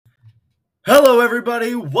Hello,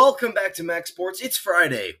 everybody. Welcome back to Max Sports. It's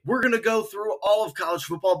Friday. We're going to go through all of college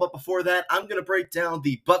football, but before that, I'm going to break down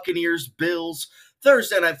the Buccaneers-Bills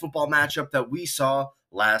Thursday night football matchup that we saw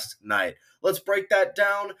last night. Let's break that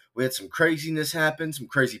down. We had some craziness happen, some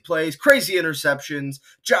crazy plays, crazy interceptions.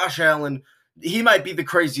 Josh Allen, he might be the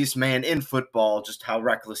craziest man in football, just how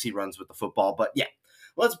reckless he runs with the football. But yeah,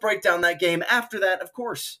 let's break down that game. After that, of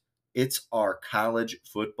course, it's our college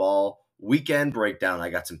football weekend breakdown.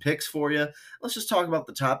 I got some picks for you. Let's just talk about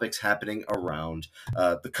the topics happening around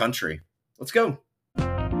the country. Let's go.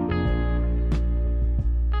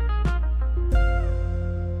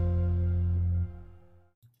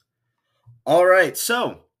 All right,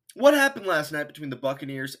 so what happened last night between the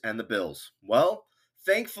Buccaneers and the Bills? Well,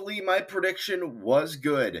 thankfully, my prediction was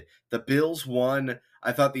good. The Bills won.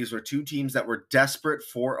 I thought these were two teams that were desperate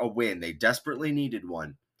for a win. They desperately needed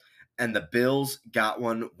one. And the Bills got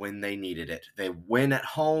one when they needed it. They win at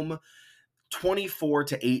home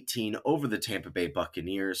 24-18 over the Tampa Bay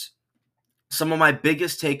Buccaneers. Some of my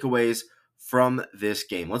biggest takeaways from this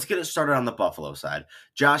game. Let's get it started on the Buffalo side.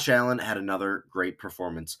 Josh Allen had another great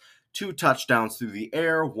performance. 2 touchdowns through the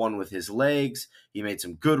air, one with his legs. He made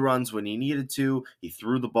some good runs when he needed to. He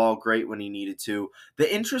threw the ball great when he needed to.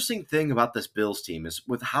 The interesting thing about this Bills team is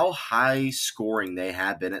with how high scoring they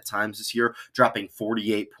have been at times this year, dropping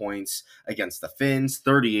 48 points against the Finns,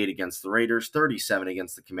 38 against the Raiders, 37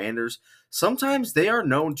 against the Commanders. Sometimes they are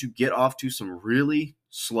known to get off to some really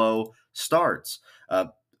slow starts.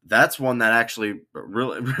 That's one that actually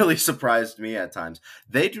really surprised me at times.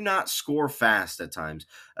 They do not score fast at times.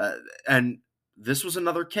 And this was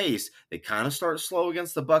another case. They kind of start slow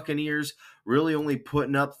against the Buccaneers, really only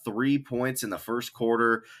putting up 3 points in the first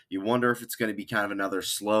quarter. You wonder if it's going to be kind of another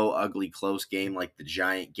slow, ugly, close game like the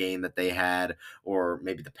Giant game that they had, or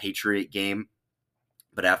maybe the Patriot game.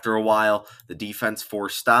 But after a while, the defense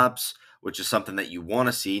forced stops, which is something that you want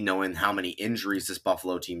to see, knowing how many injuries this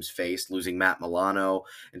Buffalo team's faced, losing Matt Milano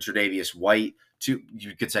and Tre'Davious White,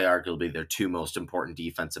 you could say arguably their 2 most important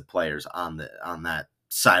defensive players on that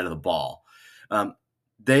side of the ball.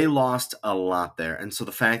 They lost a lot there, and so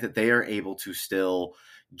the fact that they are able to still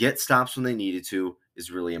get stops when they needed to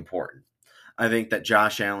is really important. I think that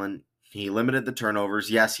Josh Allen, he limited the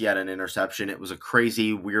turnovers. Yes, he had an interception. It was a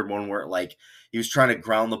crazy, weird one where he was trying to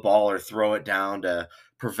ground the ball or throw it down to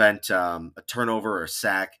prevent a turnover or a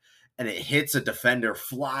sack, and it hits a defender,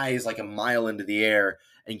 flies like a mile into the air,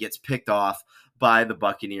 and gets picked off by the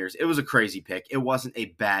Buccaneers. It was a crazy pick. It wasn't a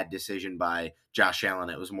bad decision by Josh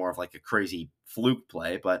Allen. It was more of like a crazy fluke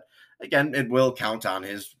play, but again, it will count on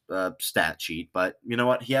his stat sheet. But you know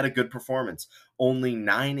what? He had a good performance. Only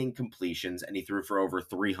 9 incompletions, and he threw for over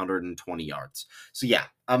 320 yards. So yeah,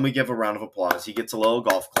 I'm going to give a round of applause. He gets a little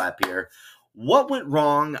golf clap here. What went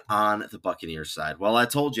wrong on the Buccaneers side? Well, I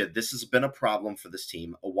told you this has been a problem for this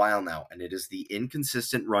team a while now, and it is the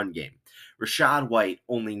inconsistent run game. Rachaad White,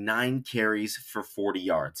 only 9 carries for 40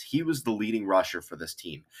 yards. He was the leading rusher for this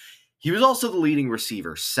team. He was also the leading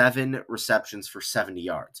receiver, 7 receptions for 70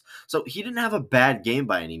 yards. So he didn't have a bad game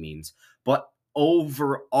by any means, but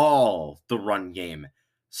overall, the run game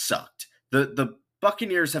sucked. The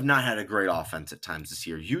Buccaneers have not had a great offense at times this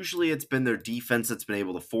year. Usually it's been their defense that's been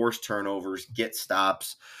able to force turnovers, get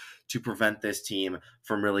stops to prevent this team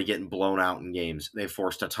from really getting blown out in games. They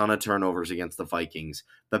forced a ton of turnovers against the Vikings.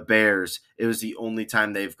 The Bears, it was the only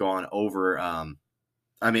time they've gone over.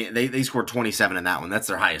 They scored 27 in that one. That's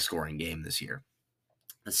their highest scoring game this year.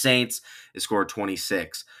 The Saints, they scored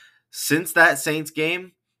 26. Since that Saints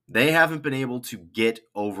game, they haven't been able to get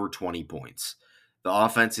over 20 points. The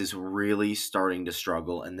offense is really starting to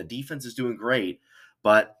struggle, and the defense is doing great,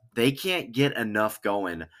 but they can't get enough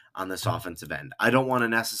going on this offensive end. I don't want to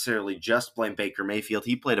necessarily just blame Baker Mayfield.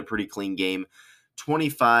 He played a pretty clean game,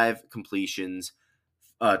 25 completions,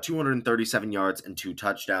 237 yards, and 2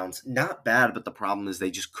 touchdowns. Not bad, but the problem is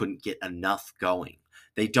they just couldn't get enough going.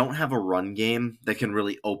 They don't have a run game that can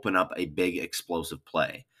really open up a big explosive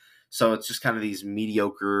play. So it's just kind of these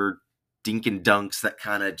mediocre dink and dunks that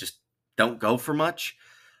kind of just don't go for much.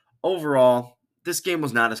 Overall, this game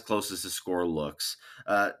was not as close as the score looks.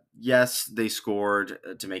 Yes, they scored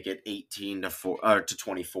to make it 18 to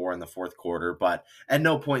 24 in the fourth quarter, but at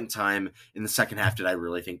no point in time in the second half did I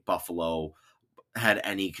really think Buffalo had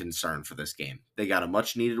any concern for this game. They got a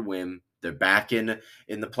much needed win. They're back in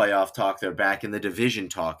the playoff talk. They're back in the division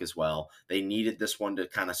talk as well. They needed this one to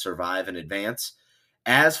kind of survive and advance.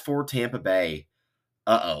 As for Tampa Bay,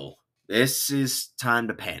 this is time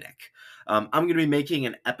to panic. I'm going to be making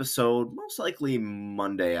an episode, most likely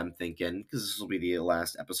Monday, I'm thinking, because this will be the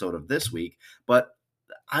last episode of this week. But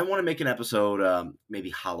I want to make an episode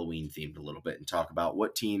maybe Halloween themed a little bit and talk about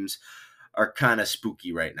what teams are kind of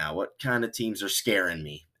spooky right now, what kind of teams are scaring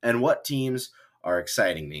me, and what teams are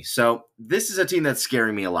exciting me. So this is a team that's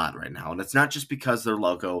scaring me a lot right now, and it's not just because their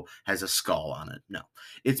logo has a skull on it. No,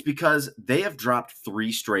 it's because they have dropped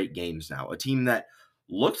 3 straight games now. A team that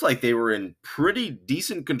looked like they were in pretty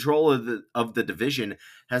decent control of the division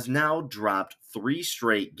has now dropped 3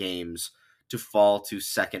 straight games to fall to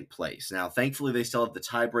second place. Now, thankfully, they still have the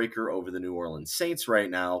tiebreaker over the New Orleans Saints right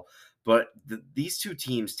now, but these two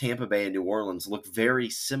teams, Tampa Bay and New Orleans, look very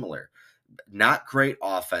similar. Not great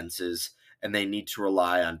offenses, and they need to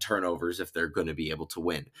rely on turnovers if they're going to be able to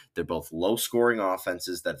win. They're both low-scoring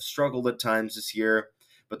offenses that have struggled at times this year,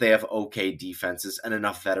 but they have okay defenses and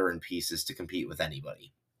enough veteran pieces to compete with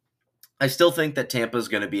anybody. I still think that Tampa is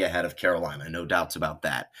going to be ahead of Carolina, no doubts about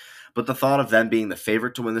that. But the thought of them being the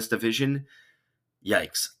favorite to win this division,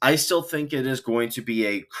 yikes. I still think it is going to be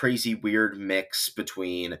a crazy, weird mix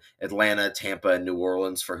between Atlanta, Tampa, and New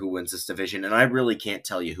Orleans for who wins this division, and I really can't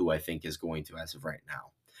tell you who I think is going to as of right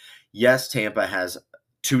now. Yes, Tampa has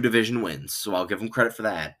 2 division wins, so I'll give them credit for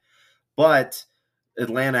that. But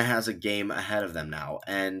Atlanta has a game ahead of them now,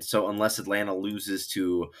 and so unless Atlanta loses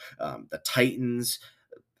to the Titans,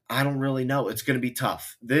 I don't really know. It's going to be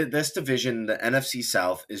tough. This division, the NFC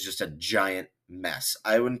South, is just a giant mess.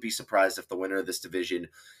 I wouldn't be surprised if the winner of this division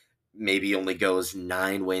maybe only goes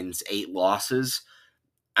 9 wins, 8 losses.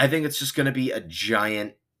 I think it's just going to be a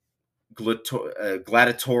giant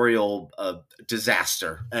gladiatorial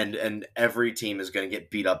disaster, and every team is going to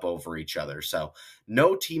get beat up over each other. So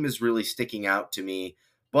no team is really sticking out to me,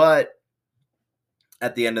 but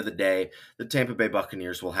at the end of the day, the Tampa Bay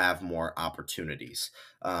Buccaneers will have more opportunities.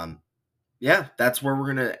 Yeah, that's where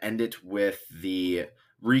we're going to end it with the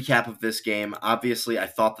recap of this game. Obviously, I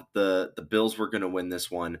thought that the Bills were going to win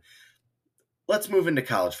this one. Let's move into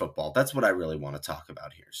college football. That's what I really want to talk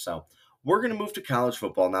about here. So we're going to move to college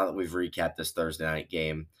football now that we've recapped this Thursday night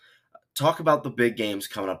game. Talk about the big games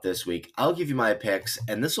coming up this week. I'll give you my picks,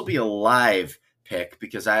 and this will be a live pick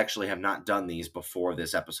because I actually have not done these before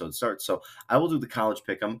this episode starts. So I will do the college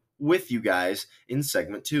pick'em with you guys in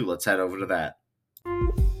segment 2. Let's head over to that.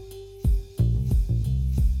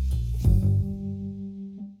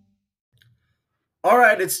 All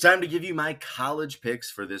right, it's time to give you my college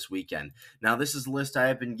picks for this weekend. Now, this is a list I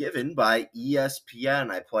have been given by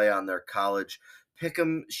ESPN. I play on their college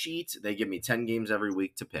pick'em sheet. They give me 10 games every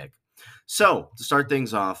week to pick. So, to start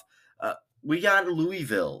things off, we got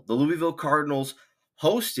Louisville, the Louisville Cardinals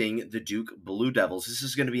hosting the Duke Blue Devils. This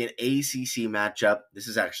is going to be an ACC matchup. This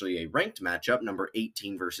is actually a ranked matchup, number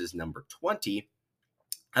 18 versus number 20.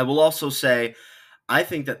 I will also say, I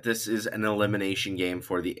think that this is an elimination game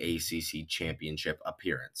for the ACC championship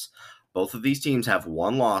appearance. Both of these teams have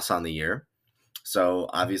 1 loss on the year, so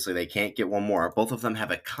obviously they can't get one more. Both of them have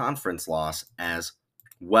a conference loss as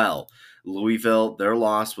well. Louisville, their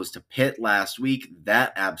loss was to Pitt last week.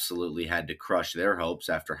 That absolutely had to crush their hopes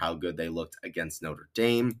after how good they looked against Notre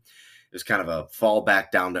Dame. It was kind of a fall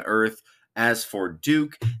back down to earth. As for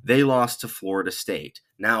Duke, they lost to Florida State.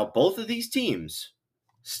 Now, both of these teams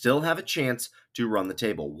still have a chance to run the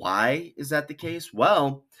table. Why is that the case?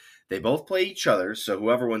 Well, they both play each other, so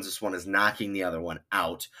whoever wins this one is knocking the other one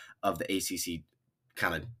out of the ACC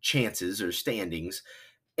kind of chances or standings.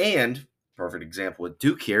 And perfect example with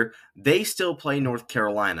Duke here, they still play North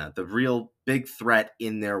Carolina, the real big threat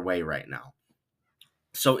in their way right now.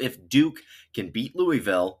 So if Duke can beat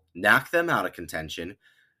Louisville, knock them out of contention,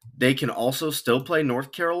 they can also still play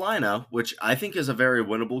North Carolina, which I think is a very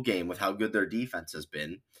winnable game with how good their defense has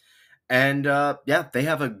been. And yeah, they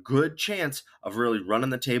have a good chance of really running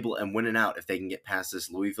the table and winning out if they can get past this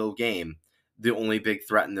Louisville game. The only big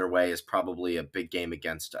threat in their way is probably a big game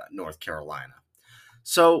against North Carolina.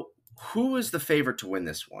 So who is the favorite to win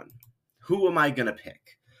this one? Who am I going to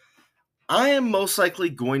pick? I am most likely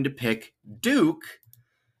going to pick Duke.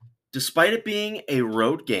 Despite it being a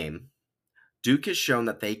road game, Duke has shown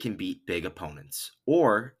that they can beat big opponents,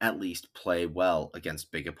 or at least play well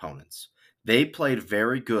against big opponents. They played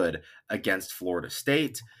very good against Florida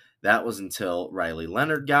State. That was until Riley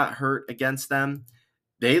Leonard got hurt against them.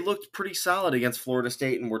 They looked pretty solid against Florida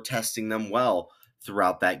State and were testing them well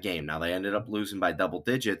throughout that game. Now, they ended up losing by double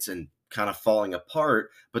digits and kind of falling apart,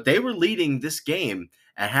 but they were leading this game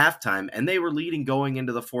at halftime, and they were leading going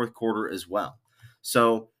into the fourth quarter as well.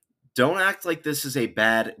 So don't act like this is a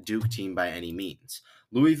bad Duke team by any means.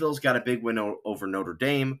 Louisville's got a big win over Notre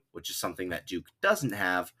Dame, which is something that Duke doesn't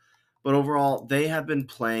have. But overall, they have been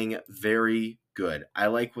playing very good. I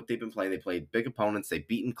like what they've been playing. They played big opponents. They've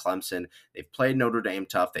beaten Clemson. They've played Notre Dame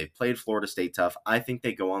tough. They've played Florida State tough. I think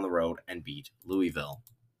they go on the road and beat Louisville.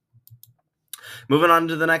 Moving on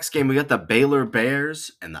to the next game, we got the Baylor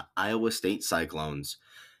Bears and the Iowa State Cyclones.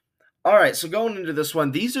 All right, so going into this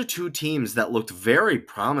one, these are two teams that looked very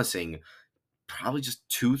promising probably just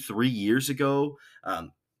 2-3 years ago.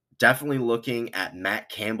 Definitely looking at Matt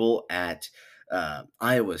Campbell at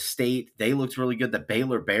Iowa State. They looked really good. The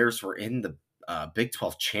Baylor Bears were in the Big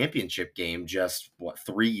 12 championship game just,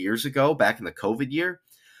 3 years ago, back in the COVID year.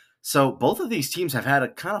 So both of these teams have had a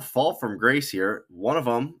kind of fall from grace here. One of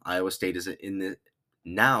them, Iowa State, is in the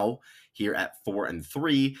now here at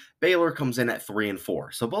 4-3. Baylor comes in at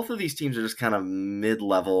 3-4. So both of these teams are just kind of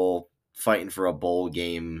mid-level, fighting for a bowl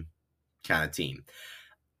game kind of team.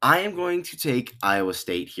 I am going to take Iowa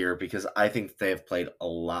State here because I think they have played a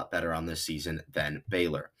lot better on this season than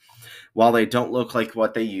Baylor. While they don't look like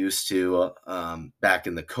what they used to back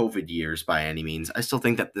in the COVID years by any means, I still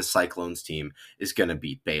think that this Cyclones team is going to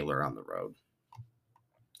beat Baylor on the road.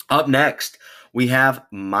 Up next, we have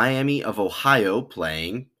Miami of Ohio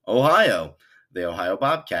playing Ohio, the Ohio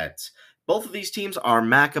Bobcats. Both of these teams are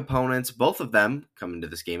MAC opponents. Both of them come into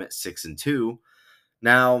this game at 6-2.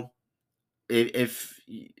 Now, if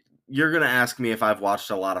you're going to ask me if I've watched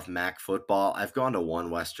a lot of MAC football, I've gone to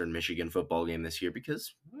one Western Michigan football game this year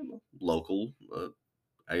because I'm local.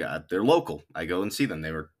 They're local. I go and see them.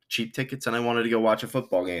 They were cheap tickets, and I wanted to go watch a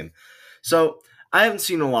football game. So I haven't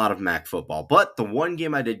seen a lot of MAC football, but the one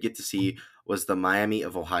game I did get to see was the Miami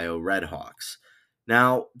of Ohio Redhawks.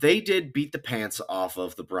 Now, they did beat the pants off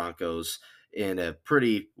of the Broncos in a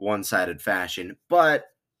pretty one-sided fashion, but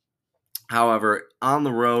however, on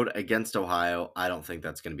the road against Ohio, I don't think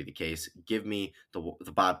that's going to be the case. Give me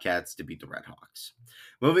the Bobcats to beat the Redhawks.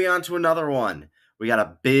 Moving on to another one. We got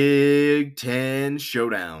a Big Ten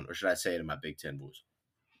showdown. Or should I say it in my Big Ten voice?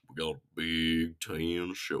 We got a Big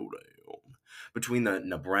Ten showdown between the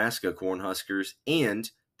Nebraska Cornhuskers and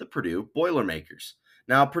the Purdue Boilermakers.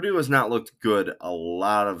 Now, Purdue has not looked good a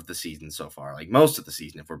lot of the season so far, like most of the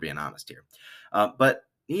season, if we're being honest here. But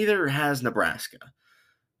neither has Nebraska.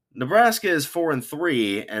 Nebraska is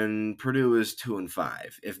 4-3 and Purdue is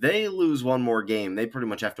 2-5. If they lose one more game, they pretty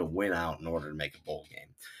much have to win out in order to make a bowl game.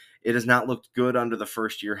 It has not looked good under the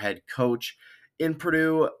first-year head coach in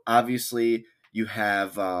Purdue. Obviously, you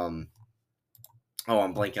have I'm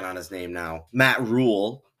blanking on his name now. Matt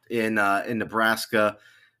Rule in Nebraska.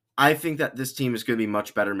 I think that this team is going to be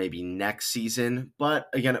much better maybe next season. But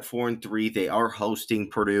again, at 4-3, they are hosting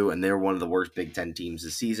Purdue, and they're one of the worst Big Ten teams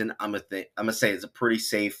this season. I'm gonna say it's a pretty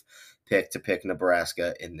safe pick to pick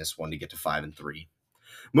Nebraska in this one to get to 5-3.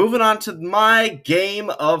 Moving on to my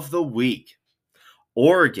game of the week.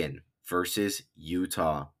 Oregon versus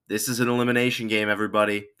Utah. This is an elimination game,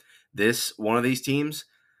 everybody. One of these teams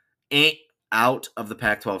ain't out of the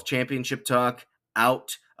Pac-12 championship talk,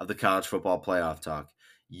 out of the college football playoff talk.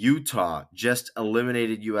 Utah just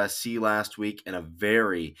eliminated USC last week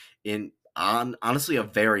in honestly a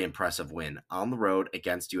very impressive win on the road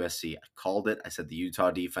against USC. I called it. I said the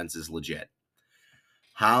Utah defense is legit.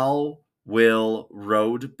 How will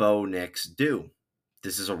Road Bo Nix do?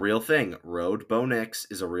 This is a real thing. Road Bo Nix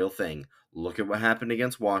is a real thing. Look at what happened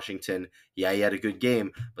against Washington. Yeah, he had a good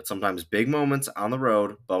game, but sometimes big moments on the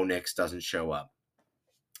road, Bo Nix doesn't show up.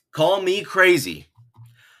 Call me crazy.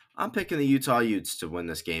 I'm picking the Utah Utes to win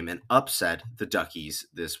this game and upset the Duckies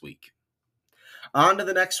this week. On to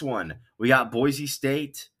the next one. We got Boise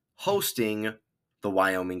State hosting the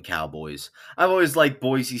Wyoming Cowboys. I've always liked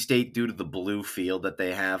Boise State due to the blue field that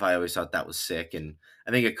they have. I always thought that was sick, and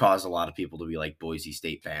I think it caused a lot of people to be like Boise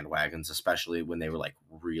State bandwagons, especially when they were like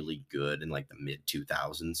really good in like the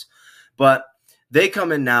mid-2000s. But they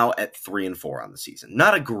come in now at 3-4 on the season.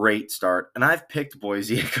 Not a great start, and I've picked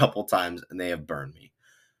Boise a couple times, and they have burned me.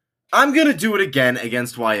 I'm going to do it again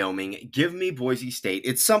against Wyoming. Give me Boise State.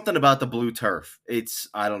 It's something about the blue turf.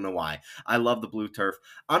 I don't know why. I love the blue turf.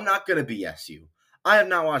 I'm not going to BS you. I have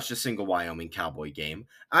not watched a single Wyoming Cowboy game.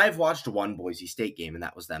 I've watched one Boise State game, and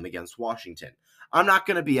that was them against Washington. I'm not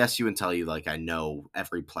going to BS you and tell you like I know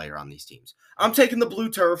every player on these teams. I'm taking the blue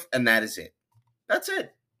turf, and that is it. That's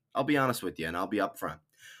it. I'll be honest with you, and I'll be up front.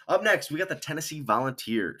 Up next, we got the Tennessee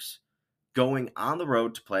Volunteers going on the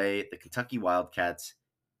road to play the Kentucky Wildcats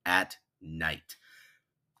at night.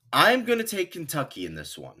 I'm going to take Kentucky in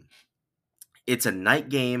this one. It's a night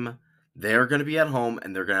game. They're going to be at home,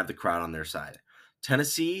 and they're going to have the crowd on their side.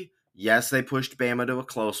 Tennessee, yes, they pushed Bama to a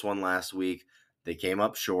close one last week. They came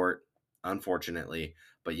up short, unfortunately.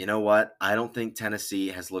 But you know what? I don't think Tennessee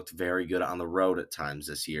has looked very good on the road at times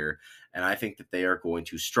this year, and I think that they are going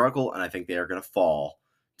to struggle, and I think they are going to fall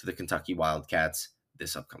to the Kentucky Wildcats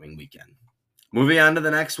this upcoming weekend. Moving on to the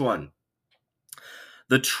next one.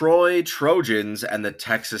 The Troy Trojans and the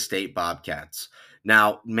Texas State Bobcats.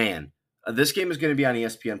 Now, man, This game is going to be on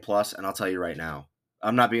ESPN Plus, and I'll tell you right now,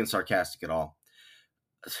 I'm not being sarcastic at all.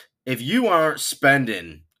 If you aren't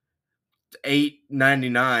spending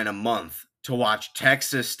 $8.99 a month to watch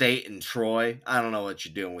Texas State and Troy, I don't know what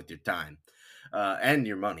you're doing with your time and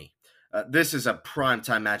your money. This is a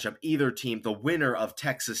primetime matchup. Either team, the winner of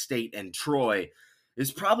Texas State and Troy,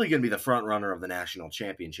 is probably going to be the front runner of the national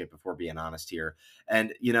championship, if we're being honest here.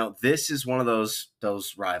 And this is one of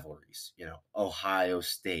those rivalries. Ohio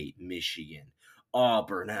State, Michigan,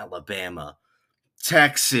 Auburn, Alabama,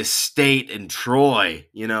 Texas State, and Troy.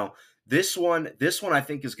 This one I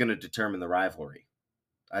think is going to determine the rivalry.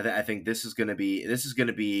 I think this is going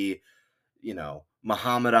to be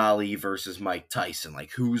Muhammad Ali versus Mike Tyson.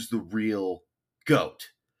 Like, who's the real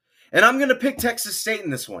GOAT? And I'm going to pick Texas State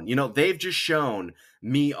in this one. They've just shown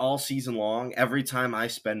me all season long, every time I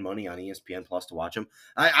spend money on ESPN Plus to watch them,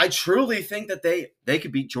 I truly think that they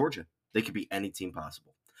could beat Georgia. They could beat any team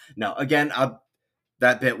possible. Now, again,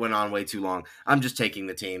 that bit went on way too long. I'm just taking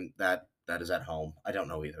the team that is at home. I don't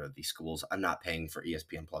know either of these schools. I'm not paying for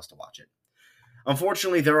ESPN Plus to watch it.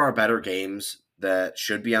 Unfortunately, there are better games that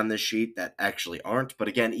should be on this sheet that actually aren't. But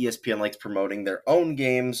again, ESPN likes promoting their own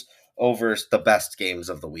games over the best games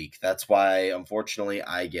of the week. That's why, unfortunately,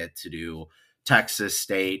 I get to do Texas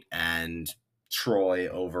State and Troy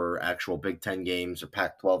over actual Big Ten games or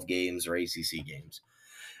Pac-12 games or ACC games.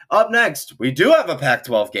 Up next, we do have a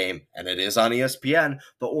Pac-12 game, and it is on ESPN.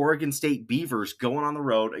 The Oregon State Beavers going on the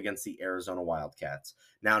road against the Arizona Wildcats.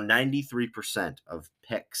 Now, 93% of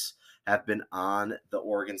picks have been on the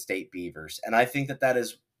Oregon State Beavers, and I think that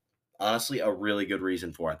is honestly a really good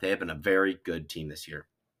reason for it. They have been a very good team this year.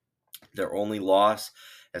 Their only loss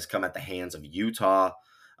has come at the hands of Utah.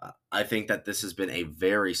 I think that this has been a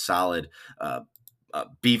very solid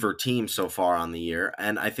Beaver team so far on the year,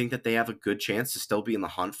 and I think that they have a good chance to still be in the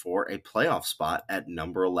hunt for a playoff spot at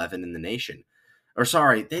number 11 in the nation. Or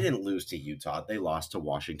sorry, they didn't lose to Utah. They lost to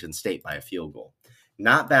Washington State by a field goal.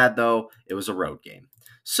 Not bad, though. It was a road game.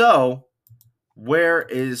 So, where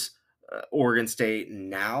is Oregon State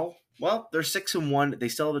now? Well, they're 6-1. They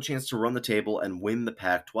still have a chance to run the table and win the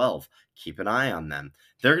Pac-12. Keep an eye on them.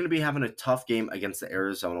 They're going to be having a tough game against the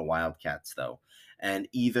Arizona Wildcats, though. And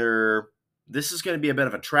either this is going to be a bit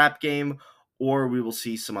of a trap game, or we will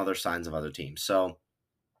see some other signs of other teams. So,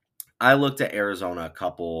 I looked at Arizona a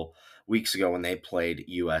couple weeks ago when they played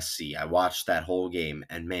USC. I watched that whole game,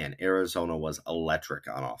 and man, Arizona was electric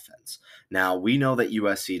on offense. Now, we know that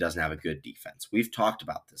USC doesn't have a good defense. We've talked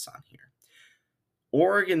about this on here.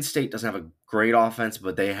 Oregon State doesn't have a great offense,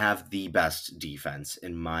 but they have the best defense,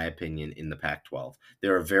 in my opinion, in the Pac-12.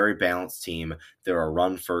 They're a very balanced team. They're a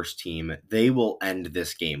run-first team. They will end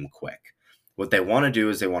this game quick. What they want to do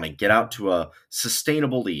is they want to get out to a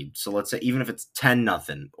sustainable lead. So let's say even if it's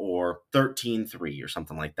 10-0 or 13-3 or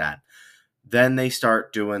something like that, then they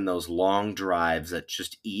start doing those long drives that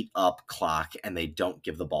just eat up clock and they don't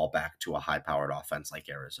give the ball back to a high-powered offense like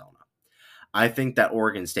Arizona. I think that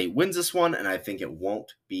Oregon State wins this one, and I think it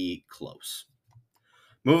won't be close.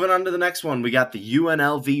 Moving on to the next one, we got the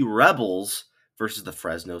UNLV Rebels versus the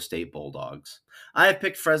Fresno State Bulldogs. I have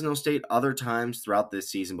picked Fresno State other times throughout this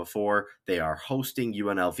season before. They are hosting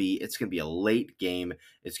UNLV. It's going to be a late game.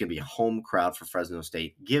 It's going to be a home crowd for Fresno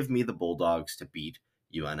State. Give me the Bulldogs to beat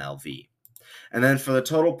UNLV. And then for the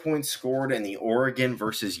total points scored in the Oregon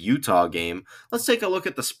versus Utah game, let's take a look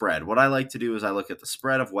at the spread. What I like to do is I look at the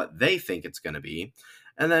spread of what they think it's going to be,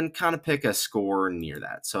 and then kind of pick a score near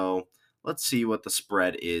that. So let's see what the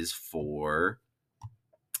spread is for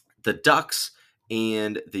the Ducks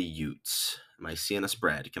and the Utes. Am I seeing a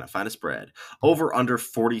spread? Can I find a spread? Over under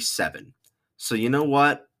 47. So you know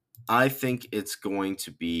what? I think it's going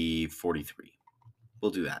to be 43.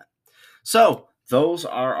 We'll do that. So those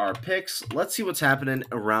are our picks. Let's see what's happening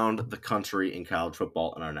around the country in college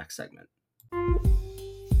football in our next segment.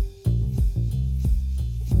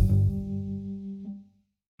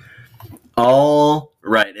 All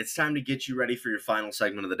right, it's time to get you ready for your final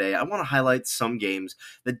segment of the day. I want to highlight some games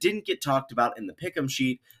that didn't get talked about in the pick'em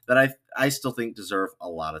sheet that I still think deserve a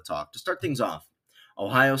lot of talk. To start things off,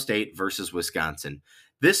 Ohio State versus Wisconsin.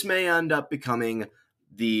 This may end up becoming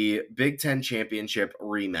the Big Ten championship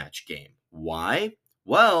rematch game. Why?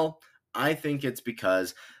 Well, I think it's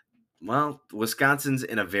because, Wisconsin's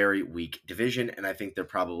in a very weak division, and I think they're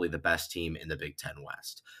probably the best team in the Big Ten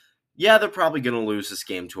West. Yeah, they're probably going to lose this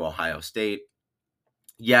game to Ohio State.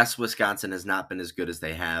 Yes, Wisconsin has not been as good as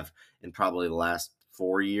they have in probably the last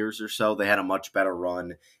 4 years or so. They had a much better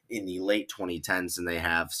run in the late 2010s than they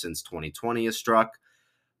have since 2020 has struck.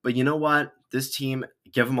 But you know what? this team,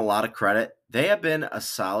 give them a lot of credit. They have been a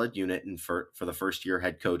solid unit for the first-year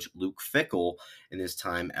head coach Luke Fickell in his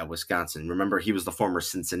time at Wisconsin. Remember, he was the former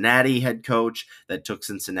Cincinnati head coach that took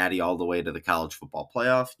Cincinnati all the way to the college football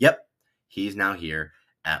playoff. Yep, he's now here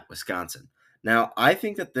at Wisconsin. Now, I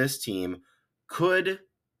think that this team could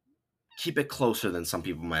keep it closer than some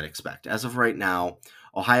people might expect. As of right now,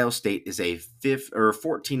 Ohio State is a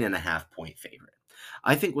 14.5-point favorite.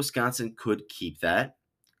 I think Wisconsin could keep that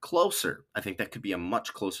closer. I think that could be a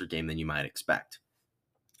much closer game than you might expect.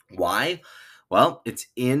 Why? Well, it's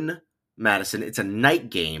in Madison. It's a night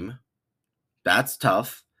game. That's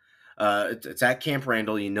tough. It's at Camp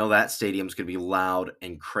Randall. You know that stadium's going to be loud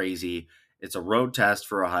and crazy. It's a road test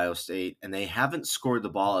for Ohio State, and they haven't scored the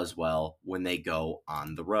ball as well when they go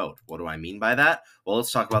on the road. What do I mean by that? Well,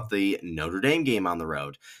 let's talk about the Notre Dame game on the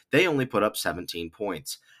road. They only put up 17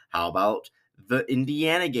 points. How about the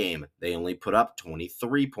Indiana game? They only put up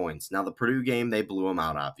 23 points. Now, the Purdue game, they blew them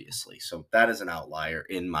out, obviously. So that is an outlier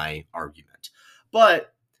in my argument.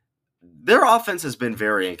 But their offense has been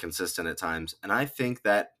very inconsistent at times, and I think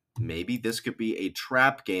that maybe this could be a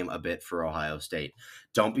trap game a bit for Ohio State.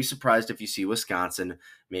 Don't be surprised if you see Wisconsin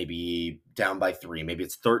maybe down by 3. Maybe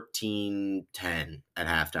it's 13-10 at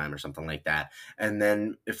halftime or something like that. And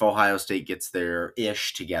then if Ohio State gets their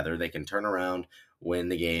ish together, they can turn around, win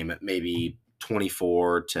the game, maybe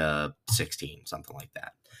 24-16, something like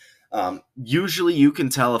that. Usually you can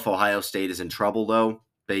tell if Ohio State is in trouble, though,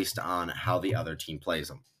 based on how the other team plays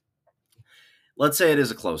them. Let's say it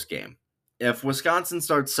is a close game. If Wisconsin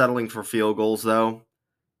starts settling for field goals, though,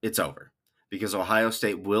 it's over because Ohio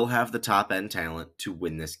State will have the top-end talent to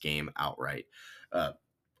win this game outright.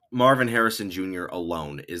 Marvin Harrison Jr.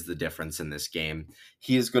 alone is the difference in this game.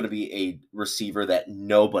 He is going to be a receiver that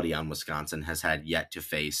nobody on Wisconsin has had yet to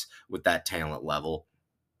face with that talent level.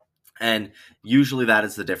 And usually that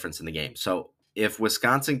is the difference in the game. So if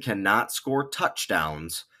Wisconsin cannot score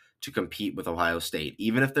touchdowns to compete with Ohio State,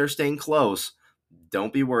 even if they're staying close,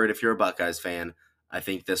 don't be worried if you're a Buckeyes fan. I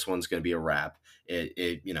think this one's going to be a wrap.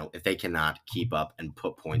 If they cannot keep up and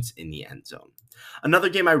put points in the end zone. Another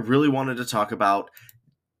game I really wanted to talk about,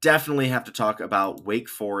 definitely have to talk about Wake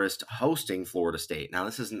Forest hosting Florida State. Now,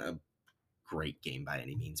 this isn't a great game by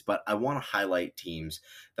any means, but I want to highlight teams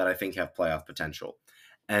that I think have playoff potential,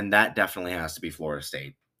 and that definitely has to be Florida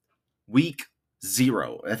State. Week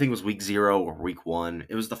 0, I think it was week 0 or week 1.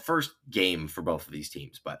 It was the first game for both of these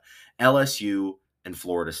teams, but LSU and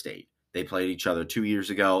Florida State. They played each other 2 years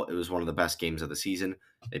ago. It was one of the best games of the season.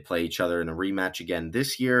 They play each other in a rematch again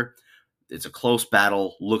this year. It's a close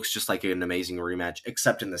battle. Looks just like an amazing rematch,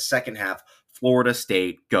 except in the second half, Florida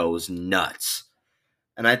State goes nuts.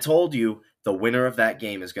 And I told you the winner of that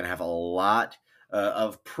game is going to have a lot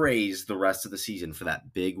of praise the rest of the season for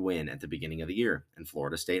that big win at the beginning of the year, and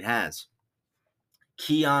Florida State has.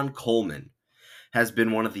 Keon Coleman has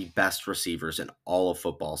been one of the best receivers in all of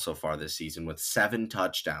football so far this season with 7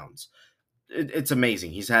 touchdowns. It's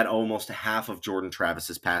amazing. He's had almost half of Jordan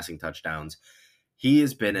Travis's passing touchdowns. He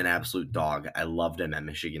has been an absolute dog. I loved him at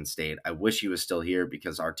Michigan State. I wish he was still here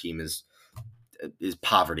because our team is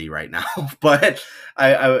poverty right now. But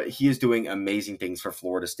he is doing amazing things for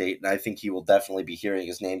Florida State, and I think he will definitely be hearing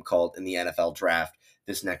his name called in the NFL draft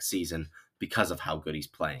this next season because of how good he's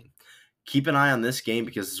playing. Keep an eye on this game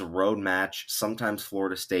because it's a road match. Sometimes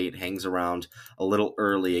Florida State hangs around a little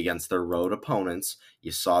early against their road opponents.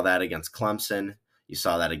 You saw that against Clemson. You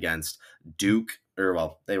saw that against Duke.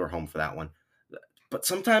 They were home for that one. But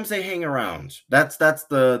sometimes they hang around. That's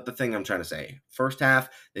the thing I'm trying to say. First half,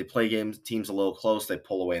 they play teams a little close. They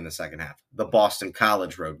pull away in the second half. The Boston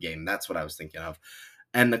College road game, that's what I was thinking of.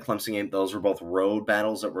 And the Clemson game, those were both road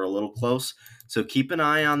battles that were a little close. So keep an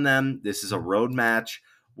eye on them. This is a road match.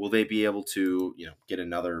 Will they be able to, get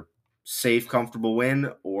another safe, comfortable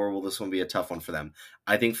win, or will this one be a tough one for them?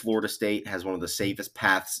 I think Florida State has one of the safest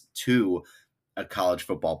paths to a college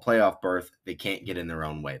football playoff berth. They can't get in their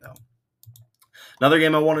own way, though. Another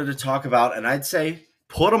game I wanted to talk about, and I'd say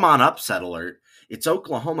put them on upset alert. It's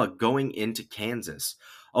Oklahoma going into Kansas.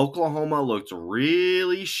 Oklahoma looked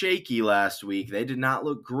really shaky last week. They did not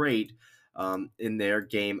look great in their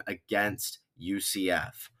game against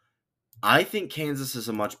UCF. I think Kansas is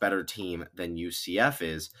a much better team than UCF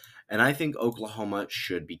is, and I think Oklahoma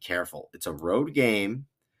should be careful. It's a road game.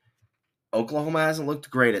 Oklahoma hasn't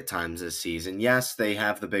looked great at times this season. Yes, they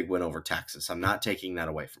have the big win over Texas. I'm not taking that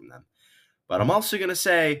away from them. But I'm also going to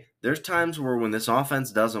say there's times where when this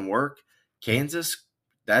offense doesn't work, Kansas,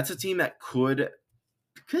 that's a team that could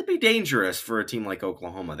be dangerous for a team like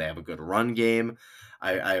Oklahoma. They have a good run game.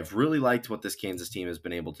 I have really liked what this Kansas team has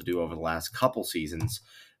been able to do over the last couple seasons.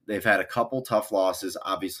 They've had a couple tough losses.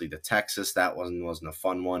 Obviously, to Texas, that wasn't a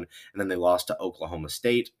fun one. And then they lost to Oklahoma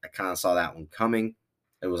State. I kind of saw that one coming.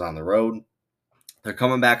 It was on the road. They're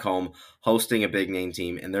coming back home, hosting a big name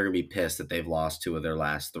team, and they're going to be pissed that they've lost 2 of their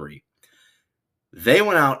last 3. They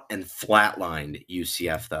went out and flatlined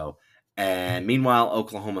UCF, though. And meanwhile,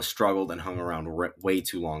 Oklahoma struggled and hung around way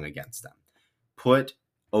too long against them. Put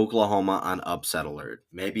Oklahoma on upset alert.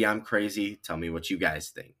 Maybe I'm crazy. Tell me what you guys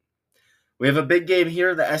think. We have a big game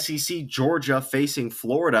here, the SEC, Georgia facing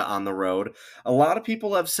Florida on the road. A lot of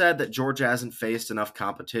people have said that Georgia hasn't faced enough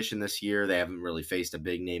competition this year. They haven't really faced a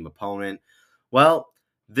big name opponent. Well,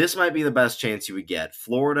 this might be the best chance you would get.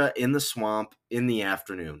 Florida in the swamp in the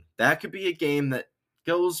afternoon. That could be a game that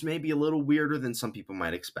goes maybe a little weirder than some people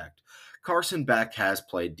might expect. Carson Beck has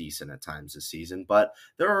played decent at times this season, but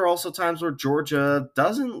there are also times where Georgia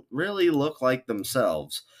doesn't really look like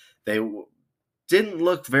themselves. They didn't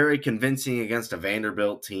look very convincing against a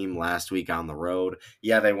Vanderbilt team last week on the road.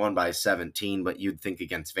 Yeah, they won by 17, but you'd think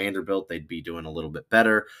against Vanderbilt they'd be doing a little bit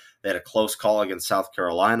better. They had a close call against South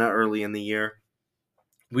Carolina early in the year.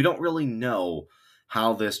 We don't really know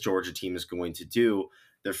how this Georgia team is going to do.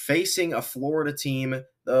 They're facing a Florida team,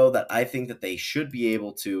 though, that I think that they should be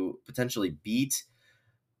able to potentially beat.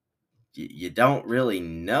 You don't really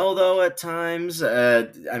know, though, at times. I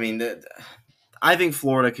think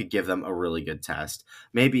Florida could give them a really good test.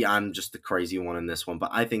 Maybe I'm just the crazy one in this one,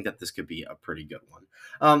 but I think that this could be a pretty good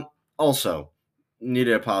one. Also, need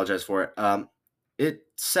to apologize for it. It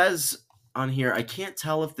says on here, I can't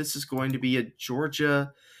tell if this is going to be a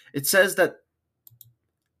Georgia. It says that,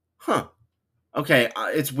 okay,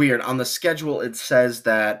 it's weird. On the schedule, it says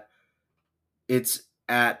that it's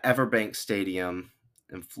at Everbank Stadium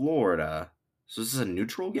in Florida. So this is a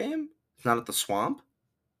neutral game? It's not at the Swamp?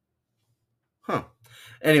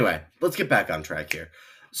 Anyway, let's get back on track here.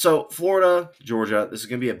 So, Florida, Georgia, this is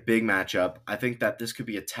going to be a big matchup. I think that this could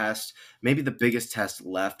be a test, maybe the biggest test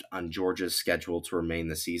left on Georgia's schedule to remain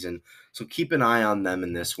this season. So, keep an eye on them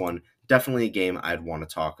in this one. Definitely a game I'd want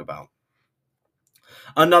to talk about.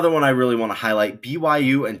 Another one I really want to highlight,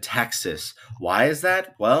 BYU and Texas. Why is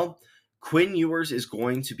that? Well, Quinn Ewers is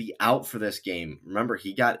going to be out for this game. Remember,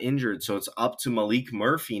 he got injured, so it's up to Malik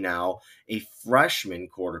Murphy now, a freshman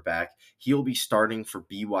quarterback. He'll be starting for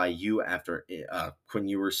BYU after Quinn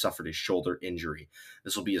Ewers suffered a shoulder injury.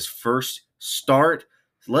 This will be his first start.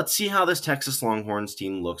 Let's see how this Texas Longhorns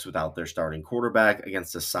team looks without their starting quarterback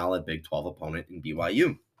against a solid Big 12 opponent in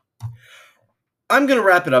BYU. I'm going to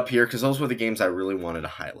wrap it up here because those were the games I really wanted to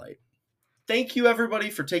highlight. Thank you, everybody,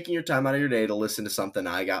 for taking your time out of your day to listen to something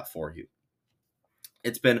I got for you.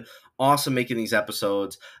 It's been awesome making these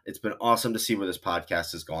episodes. It's been awesome to see where this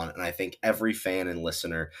podcast has gone, and I thank every fan and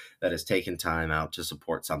listener that has taken time out to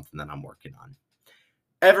support something that I'm working on.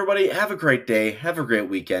 Everybody, have a great day. Have a great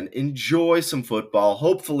weekend. Enjoy some football.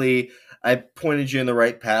 Hopefully, I pointed you in the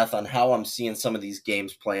right path on how I'm seeing some of these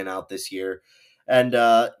games playing out this year. And,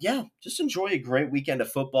 just enjoy a great weekend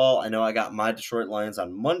of football. I know I got my Detroit Lions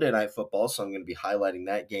on Monday Night Football, so I'm going to be highlighting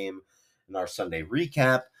that game in our Sunday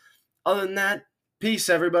recap. Other than that, peace,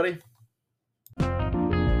 everybody.